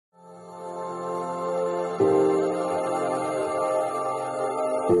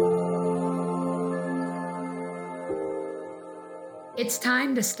It's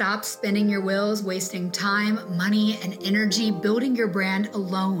time to stop spinning your wheels, wasting time, money, and energy building your brand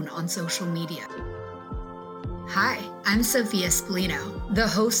alone on social media. Hi, I'm Sophia Spallino, the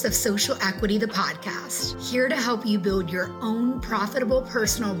host of Social Equity, the podcast, here to help you build your own profitable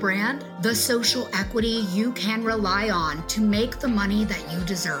personal brand, the social equity you can rely on to make the money that you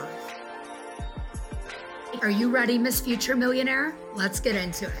deserve. Are you ready, Miss Future Millionaire? Let's get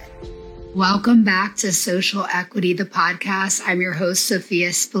into it. Welcome back to Social Equity, the podcast. I'm your host, Sophia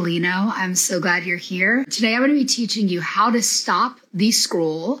Spallino. I'm so glad you're here. Today, I'm going to be teaching you how to stop the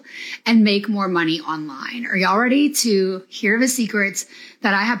scroll and make more money online. Are y'all ready to hear the secrets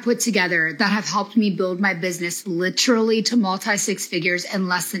that I have put together that have helped me build my business literally to multi-six figures in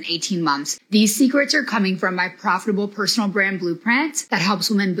less than 18 months? These secrets are coming from my profitable personal brand blueprint that helps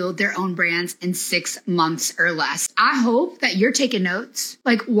women build their own brands in 6 months or less. I hope that you're taking notes.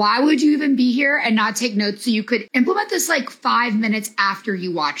 Like, why would you even be here and not take notes so you could implement this like 5 minutes after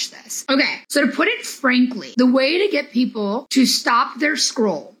you watch this? Okay, so to put it frankly, the way to get people to stop their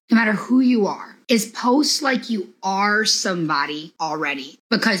scroll, no matter who you are, is post like you are somebody already,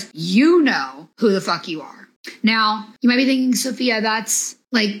 because you know who the fuck you are. Now, you might be thinking, Sophia, that's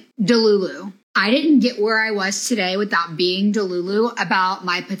like Delulu. I didn't get where I was today without being Delulu about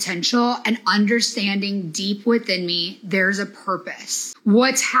my potential and understanding deep within me there's a purpose.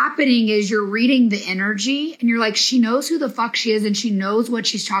 What's happening is you're reading the energy and you're like, she knows who the fuck she is and she knows what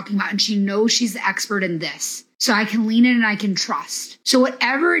she's talking about and she knows she's the expert in this. So I can lean in and I can trust. So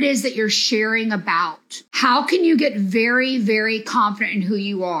whatever it is that you're sharing about, how can you get very, very confident in who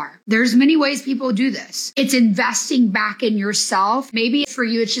you are? There's many ways people do this. It's investing back in yourself. Maybe for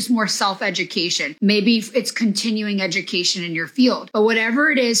you, it's just more self-education. Maybe it's continuing education in your field. But whatever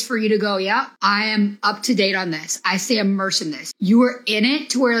it is for you to go, yeah, I am up to date on this. I stay immersed in this. You are in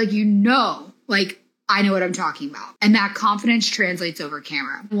it to where I know what I'm talking about. And that confidence translates over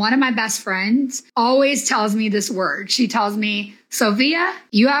camera. One of my best friends always tells me this word. She tells me, Sophia,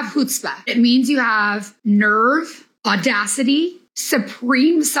 you have chutzpah. It means you have nerve, audacity,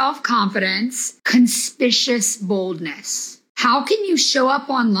 supreme self-confidence, conspicuous boldness. How can you show up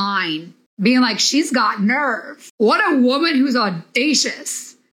online being like, she's got nerve? What a woman who's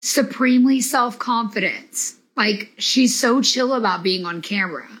audacious, supremely self-confident. Like, she's so chill about being on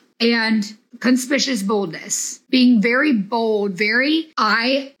camera. And conspicuous boldness, being very bold,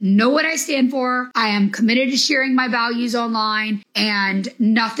 I know what I stand for. I am committed to sharing my values online and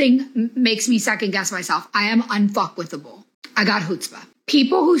nothing makes me second guess myself. I am unfuckwithable. I got chutzpah.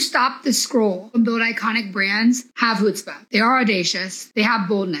 People who stop the scroll and build iconic brands have chutzpah. They are audacious. They have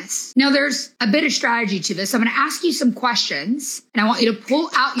boldness. Now, there's a bit of strategy to this. I'm going to ask you some questions, and I want you to pull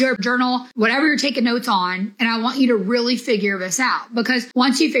out your journal, whatever you're taking notes on, and I want you to really figure this out. Because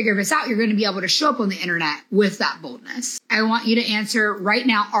once you figure this out, you're going to be able to show up on the internet with that boldness. I want you to answer right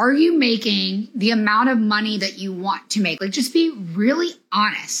now, are you making the amount of money that you want to make? Like, just be really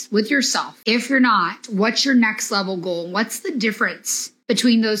honest with yourself. If you're not, what's your next level goal? What's the difference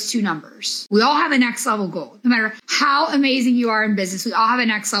between those two numbers? We all have a next level goal. No matter how amazing you are in business, we all have a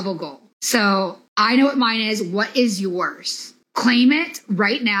next level goal. So I know what mine is. What is yours? Claim it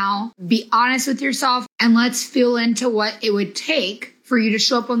right now. Be honest with yourself and let's feel into what it would take for you to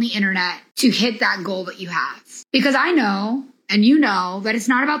show up on the internet to hit that goal that you have. Because I know, and you know, that it's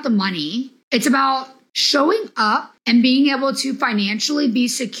not about the money. It's about showing up and being able to financially be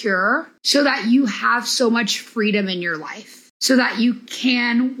secure so that you have so much freedom in your life, so that you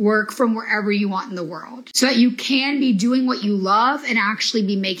can work from wherever you want in the world, so that you can be doing what you love and actually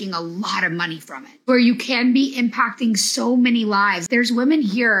be making a lot of money from it, where you can be impacting so many lives. There's women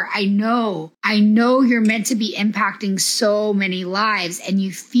here. I know you're meant to be impacting so many lives and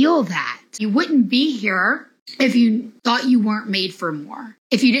you feel that. You wouldn't be here if you thought you weren't made for more.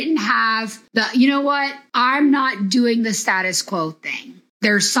 If you didn't have you know what? I'm not doing the status quo thing.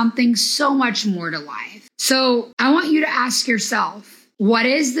 There's something so much more to life. So I want you to ask yourself, what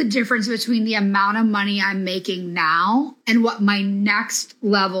is the difference between the amount of money I'm making now and what my next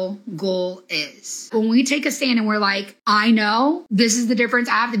level goal is? When we take a stand and we're like, I know this is the difference.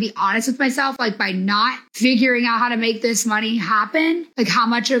 I have to be honest with myself. Like, by not figuring out how to make this money happen, like, how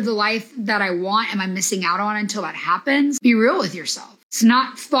much of the life that I want am I missing out on until that happens? Be real with yourself. It's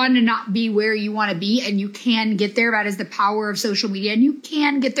not fun to not be where you want to be, and you can get there. That is the power of social media, and you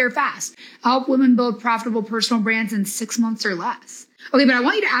can get there fast. I help women build profitable personal brands in 6 months or less. Okay, but I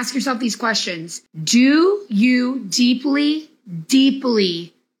want you to ask yourself these questions. Do you deeply,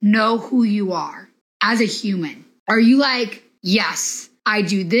 deeply know who you are as a human? Are you like, yes, I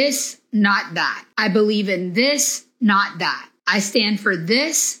do this, not that. I believe in this, not that. I stand for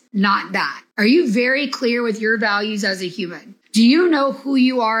this, not that. Are you very clear with your values as a human? Do you know who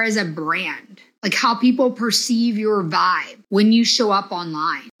you are as a brand? Like how people perceive your vibe when you show up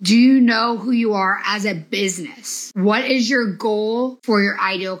online? Do you know who you are as a business? What is your goal for your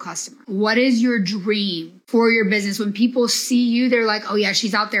ideal customer? What is your dream for your business? When people see you, they're like, oh yeah,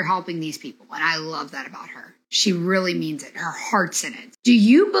 she's out there helping these people. And I love that about her. She really means it. Her heart's in it. Do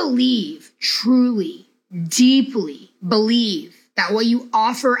you believe, truly, deeply believe that what you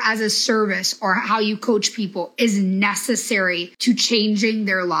offer as a service or how you coach people is necessary to changing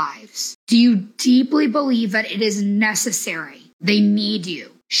their lives? Do you deeply believe that it is necessary? They need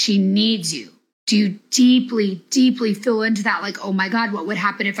you. She needs you. Do you deeply, deeply feel into that? Like, oh my God, what would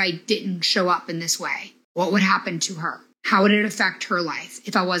happen if I didn't show up in this way? What would happen to her? How would it affect her life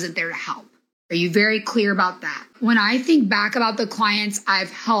if I wasn't there to help? Are you very clear about that? When I think back about the clients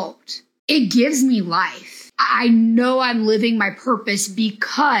I've helped, it gives me life. I know I'm living my purpose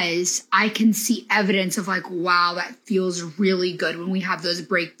because I can see evidence of like, wow, that feels really good when we have those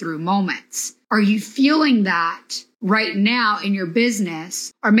breakthrough moments. Are you feeling that right now in your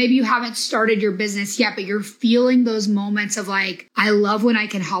business? Or maybe you haven't started your business yet, but you're feeling those moments of like, I love when I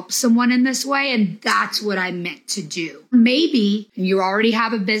can help someone in this way. And that's what I'm meant to do. Maybe you already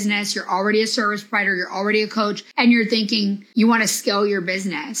have a business, you're already a service provider, you're already a coach, and you're thinking you want to scale your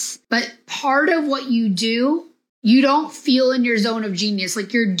business. But part of what you do, you don't feel in your zone of genius.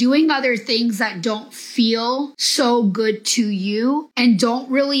 Like you're doing other things that don't feel so good to you and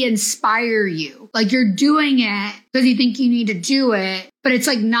don't really inspire you. Like you're doing it because you think you need to do it, but it's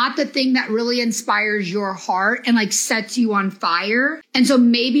like not the thing that really inspires your heart and like sets you on fire. And so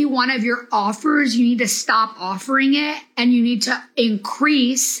maybe one of your offers, you need to stop offering it and you need to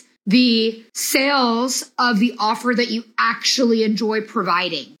increase the sales of the offer that you actually enjoy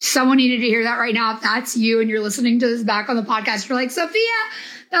providing. Someone needed to hear that right now. If that's you and you're listening to this back on the podcast, you're like, Sophia,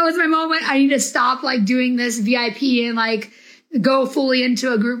 that was my moment. I need to stop like doing this VIP and like go fully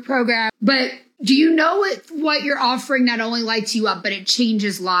into a group program. But do you know what you're offering not only lights you up, but it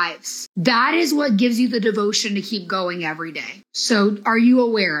changes lives? That is what gives you the devotion to keep going every day. So are you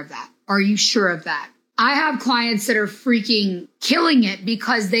aware of that? Are you sure of that? I have clients that are freaking killing it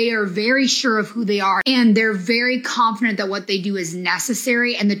because they are very sure of who they are and they're very confident that what they do is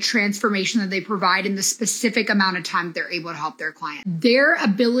necessary and the transformation that they provide in the specific amount of time they're able to help their client. Their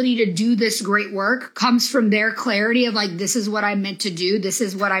ability to do this great work comes from their clarity of like, this is what I'm meant to do. This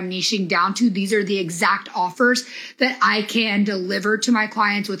is what I'm niching down to. These are the exact offers that I can deliver to my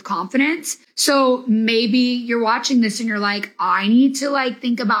clients with confidence. So maybe you're watching this and you're like, I need to like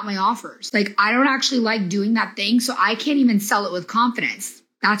think about my offers. Like, I don't actually like doing that thing, so I can't even sell it with confidence.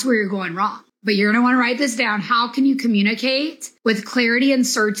 That's where you're going wrong. But you're going to want to write this down. How can you communicate with clarity and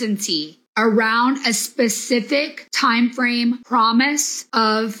certainty around a specific time frame, promise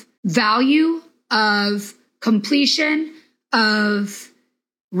of value, of completion, of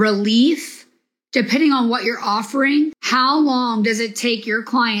relief, depending on what you're offering? How long does it take your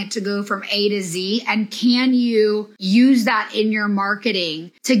client to go from A to Z? And can you use that in your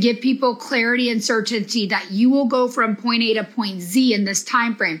marketing to give people clarity and certainty that you will go from point A to point Z in this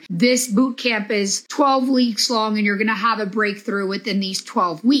time frame? This boot camp is 12 weeks long and you're going to have a breakthrough within these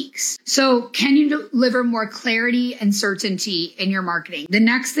 12 weeks. So can you deliver more clarity and certainty in your marketing? The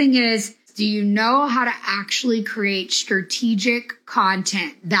next thing is, do you know how to actually create strategic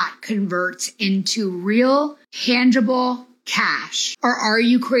content that converts into real, tangible cash? Or are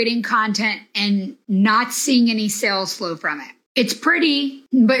you creating content and not seeing any sales flow from it? It's pretty,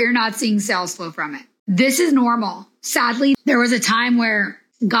 but you're not seeing sales flow from it. This is normal. Sadly, there was a time where,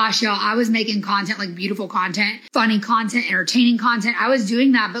 gosh, y'all, I was making content, like beautiful content, funny content, entertaining content. I was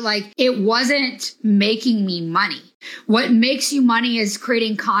doing that, but like it wasn't making me money. What makes you money is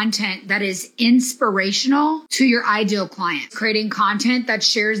creating content that is inspirational to your ideal client, creating content that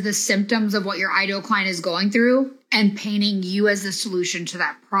shares the symptoms of what your ideal client is going through and painting you as the solution to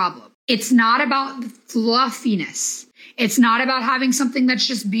that problem. It's not about fluffiness. It's not about having something that's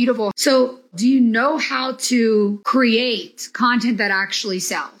just beautiful. So do you know how to create content that actually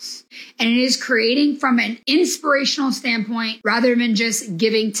sells? And it is creating from an inspirational standpoint rather than just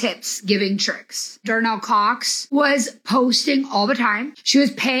giving tips, giving tricks. Darnell Cox was posting all the time. She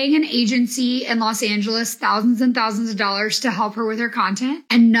was paying an agency in Los Angeles thousands and thousands of dollars to help her with her content,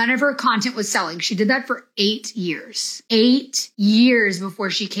 and none of her content was selling. She did that for 8 years. 8 years before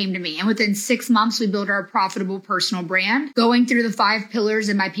she came to me. And within 6 months, we built our profitable personal brand, going through the 5 pillars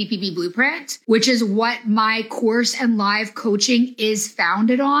in my PPP blueprint, which is what my course and live coaching is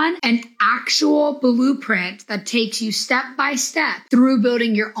founded on. an actual blueprint that takes you step by step through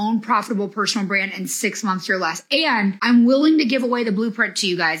building your own profitable personal brand in 6 months or less. And I'm willing to give away the blueprint to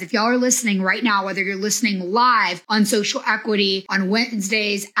you guys. If y'all are listening right now, whether you're listening live on Social Equity on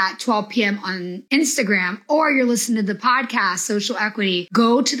Wednesdays at 12 p.m. on Instagram, or you're listening to the podcast, Social Equity,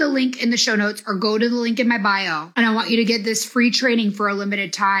 go to the link in the show notes or go to the link in my bio. And I want you to get this free training for a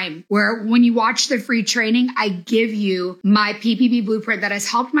limited time, where when you watch the free training, I give you my PPB blueprint that has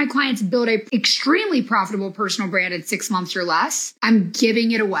helped my clients build an extremely profitable personal brand in 6 months or less. I'm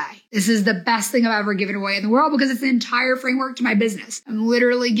giving it away. This is the best thing I've ever given away in the world because it's the entire framework to my business. I'm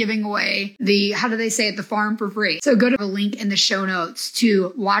literally giving away the farm for free. So go to the link in the show notes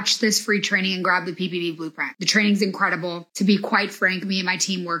to watch this free training and grab the PPB blueprint. The training's incredible. To be quite frank, me and my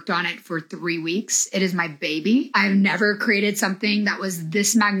team worked on it for 3 weeks. It is my baby. I've never created something that was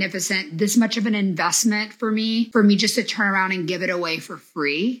this magnificent, this much of an investment for me just to turn around and give it away for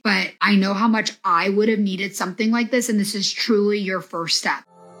free. But I know how much I would have needed something like this, and this is truly your first step.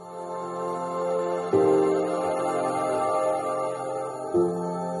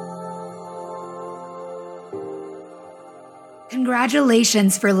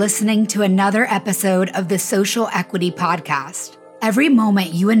 Congratulations for listening to another episode of the Social Equity Podcast. Every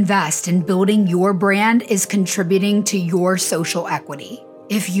moment you invest in building your brand is contributing to your social equity.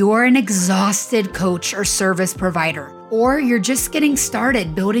 If you're an exhausted coach or service provider, or you're just getting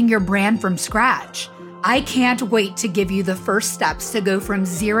started building your brand from scratch, I can't wait to give you the first steps to go from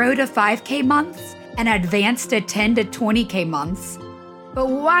 0 to 5K months and advance to 10 to 20K months. But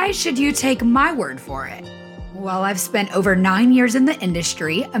why should you take my word for it? Well, I've spent over 9 years in the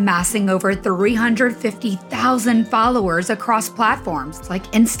industry, amassing over 350,000 followers across platforms like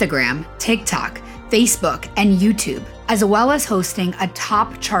Instagram, TikTok, Facebook, and YouTube, as well as hosting a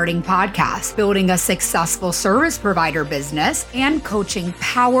top charting podcast, building a successful service provider business, and coaching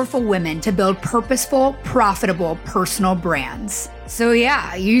powerful women to build purposeful, profitable personal brands. So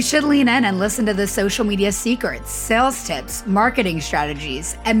yeah, you should lean in and listen to the social media secrets, sales tips, marketing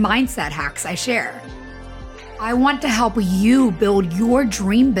strategies, and mindset hacks I share. I want to help you build your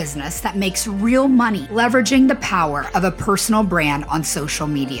dream business that makes real money, leveraging the power of a personal brand on social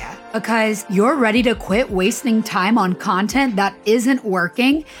media. Because you're ready to quit wasting time on content that isn't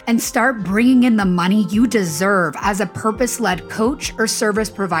working and start bringing in the money you deserve as a purpose-led coach or service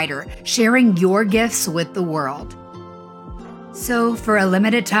provider, sharing your gifts with the world. So for a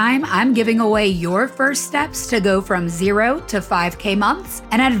limited time, I'm giving away your first steps to go from 0 to 5K months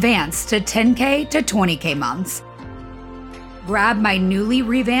and advance to 10K to 20K months. Grab my newly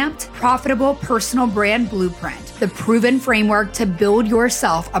revamped Profitable Personal Brand Blueprint, the proven framework to build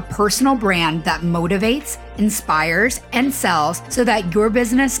yourself a personal brand that motivates, inspires, and sells so that your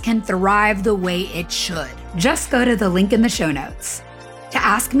business can thrive the way it should. Just go to the link in the show notes. To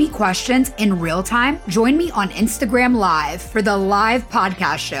ask me questions in real time, join me on Instagram Live for the live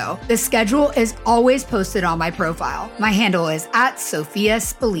podcast show. The schedule is always posted on my profile. My handle is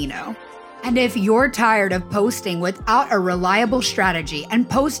 @SophiaSpallino. And if you're tired of posting without a reliable strategy and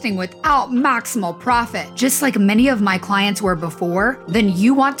posting without maximal profit, just like many of my clients were before, then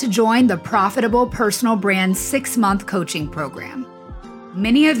you want to join the Profitable Personal Brand 6-month coaching program.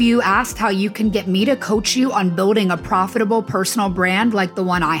 Many of you asked how you can get me to coach you on building a profitable personal brand like the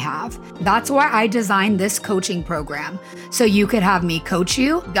one I have. That's why I designed this coaching program, so you could have me coach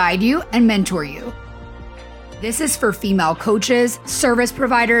you, guide you, and mentor you. This is for female coaches, service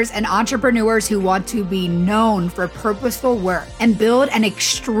providers, and entrepreneurs who want to be known for purposeful work and build an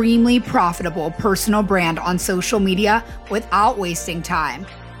extremely profitable personal brand on social media without wasting time.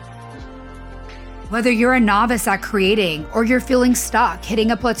 Whether you're a novice at creating or you're feeling stuck,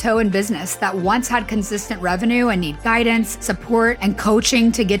 hitting a plateau in business that once had consistent revenue and need guidance, support, and coaching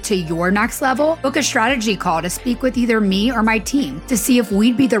to get to your next level, book a strategy call to speak with either me or my team to see if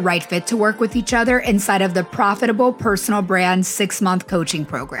we'd be the right fit to work with each other inside of the Profitable Personal Brand 6-month coaching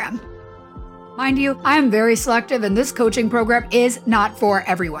program. Mind you, I am very selective, and this coaching program is not for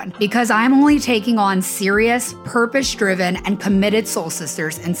everyone because I'm only taking on serious, purpose-driven, and committed soul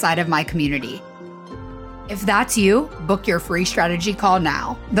sisters inside of my community. If that's you, book your free strategy call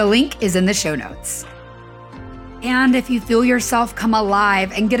now. The link is in the show notes. And if you feel yourself come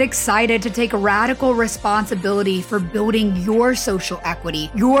alive and get excited to take radical responsibility for building your social equity,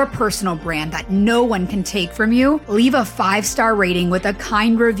 your personal brand that no one can take from you, leave a 5-star rating with a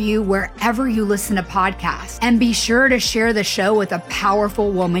kind review wherever you listen to podcasts. And be sure to share the show with a powerful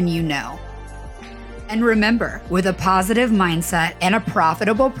woman you know. And remember, with a positive mindset and a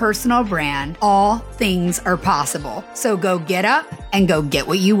profitable personal brand, all things are possible. So go get up and go get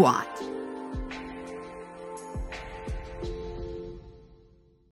what you want.